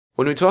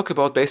When we talk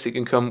about basic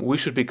income, we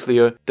should be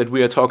clear that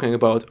we are talking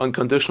about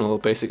unconditional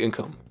basic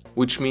income,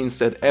 which means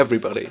that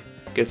everybody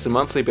gets a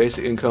monthly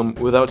basic income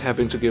without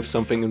having to give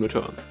something in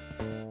return.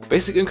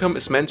 Basic income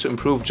is meant to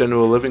improve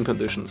general living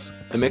conditions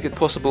and make it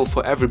possible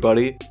for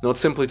everybody not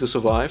simply to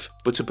survive,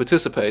 but to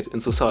participate in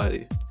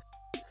society.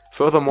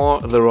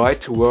 Furthermore, the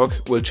right to work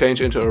will change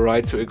into a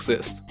right to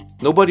exist.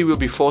 Nobody will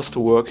be forced to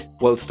work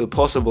while it's still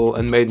possible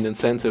and made an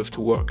incentive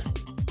to work.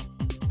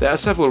 There are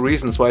several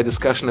reasons why a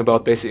discussion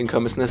about basic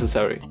income is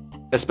necessary,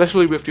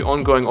 especially with the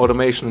ongoing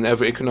automation in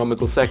every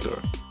economical sector,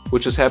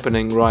 which is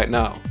happening right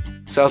now.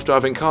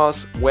 Self-driving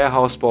cars,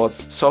 warehouse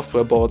bots,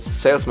 software bots,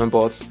 salesman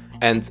bots,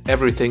 and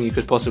everything you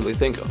could possibly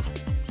think of.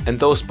 And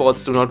those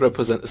bots do not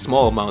represent a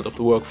small amount of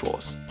the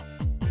workforce.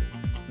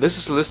 This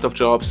is a list of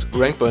jobs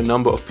ranked by a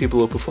number of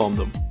people who perform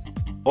them.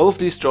 All of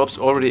these jobs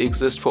already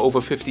exist for over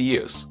 50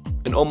 years,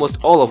 and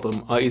almost all of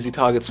them are easy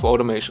targets for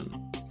automation.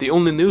 The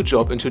only new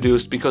job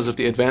introduced because of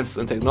the advances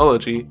in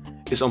technology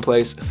is on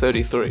place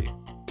 33.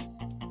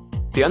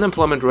 The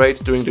unemployment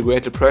rate during the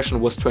Great Depression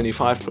was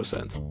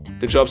 25%.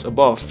 The jobs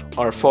above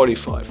are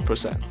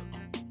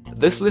 45%.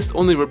 This list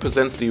only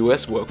represents the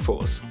US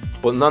workforce,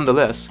 but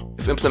nonetheless,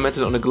 if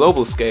implemented on a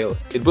global scale,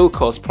 it will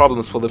cause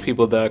problems for the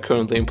people that are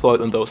currently employed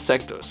in those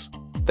sectors.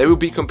 They will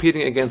be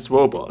competing against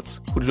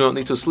robots, who do not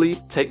need to sleep,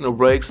 take no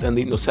breaks and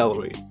need no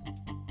salary.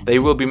 They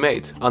will be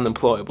made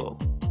unemployable.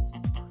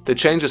 The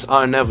changes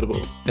are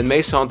inevitable and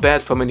may sound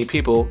bad for many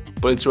people,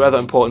 but it's rather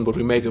important what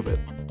we make of it.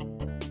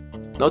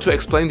 Now, to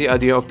explain the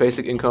idea of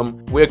basic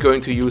income, we are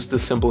going to use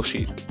this simple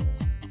sheet.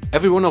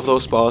 Every one of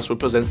those bars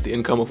represents the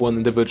income of one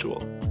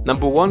individual.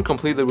 Number 1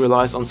 completely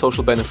relies on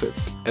social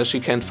benefits, as she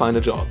can't find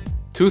a job.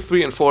 2,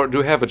 3 and 4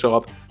 do have a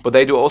job, but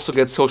they do also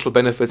get social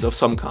benefits of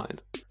some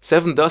kind.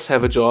 7 does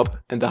have a job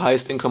and the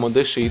highest income on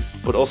this sheet,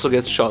 but also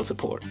gets child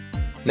support.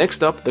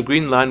 Next up, the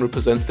green line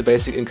represents the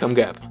basic income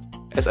gap.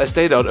 As I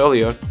stated out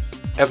earlier,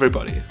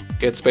 everybody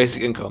gets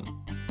basic income.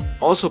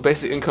 Also,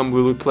 basic income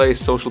will replace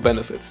social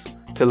benefits,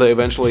 till they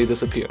eventually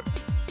disappear.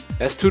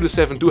 As 2 to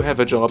 7 do have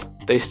a job,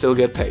 they still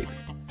get paid.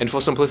 And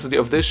for simplicity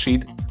of this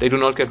sheet, they do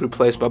not get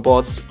replaced by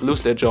bots,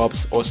 lose their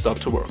jobs or stop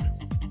to work.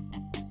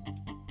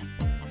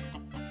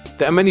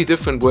 There are many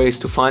different ways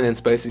to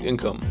finance basic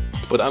income,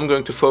 but I'm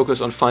going to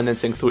focus on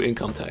financing through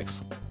income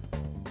tax.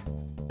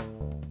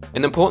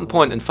 An important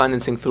point in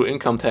financing through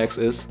income tax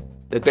is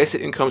that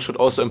basic income should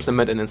also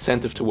implement an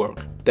incentive to work.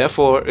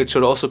 Therefore, it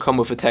should also come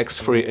with a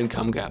tax-free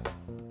income gap.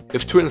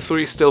 If 2 and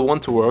 3 still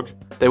want to work,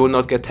 they will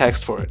not get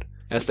taxed for it,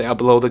 as they are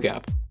below the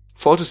gap.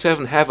 4 to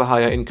 7 have a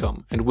higher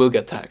income and will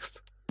get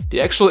taxed.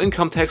 The actual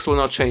income tax will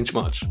not change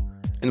much,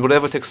 and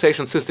whatever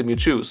taxation system you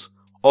choose,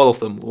 all of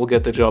them will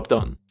get the job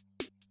done.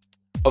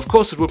 Of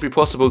course, it would be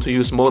possible to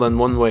use more than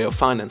one way of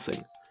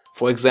financing.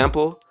 For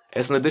example,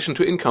 as an addition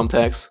to income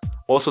tax,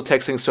 also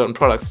taxing certain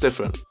products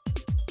different.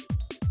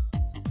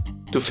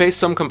 To face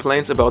some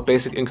complaints about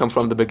basic income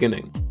from the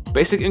beginning.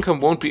 Basic income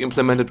won't be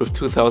implemented with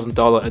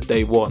 $2,000 at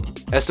day 1,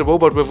 as the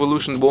robot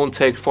revolution won't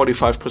take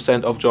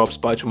 45% of jobs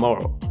by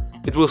tomorrow.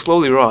 It will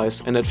slowly rise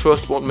and at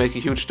first won't make a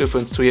huge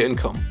difference to your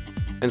income.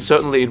 And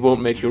certainly it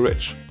won't make you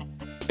rich.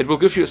 It will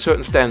give you a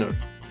certain standard,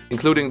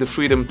 including the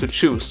freedom to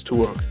choose to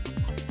work.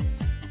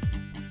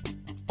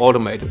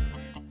 Automate it.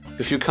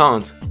 If you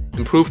can't,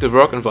 improve the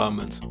work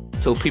environment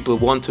till people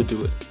want to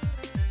do it.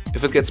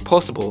 If it gets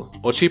possible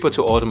or cheaper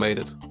to automate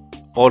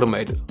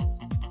it.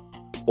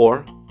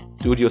 Or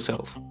do it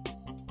yourself.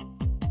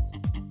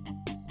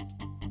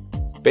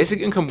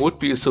 Basic income would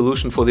be a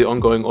solution for the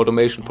ongoing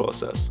automation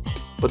process,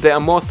 but there are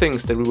more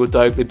things that we would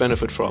directly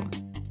benefit from.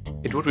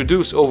 It would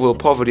reduce overall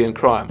poverty and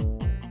crime.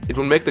 It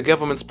would make the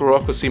government's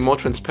bureaucracy more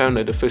transparent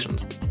and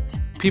efficient.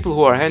 People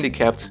who are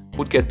handicapped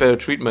would get better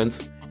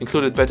treatment,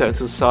 included better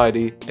into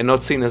society, and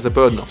not seen as a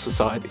burden of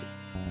society.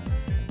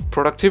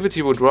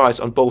 Productivity would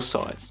rise on both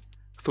sides,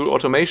 through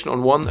automation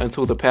on one and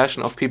through the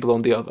passion of people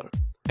on the other.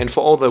 And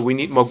for all that we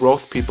need more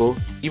growth people,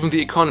 even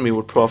the economy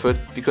would profit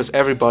because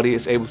everybody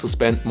is able to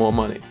spend more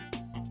money.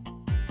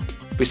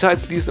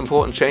 Besides these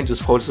important changes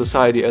for the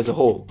society as a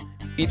whole,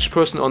 each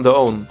person on their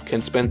own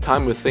can spend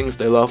time with things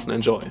they love and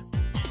enjoy.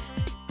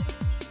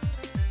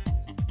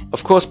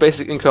 Of course,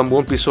 basic income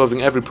won't be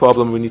solving every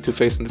problem we need to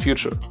face in the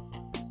future,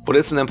 but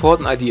it's an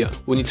important idea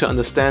we need to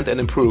understand and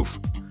improve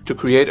to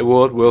create a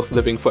world worth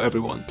living for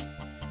everyone.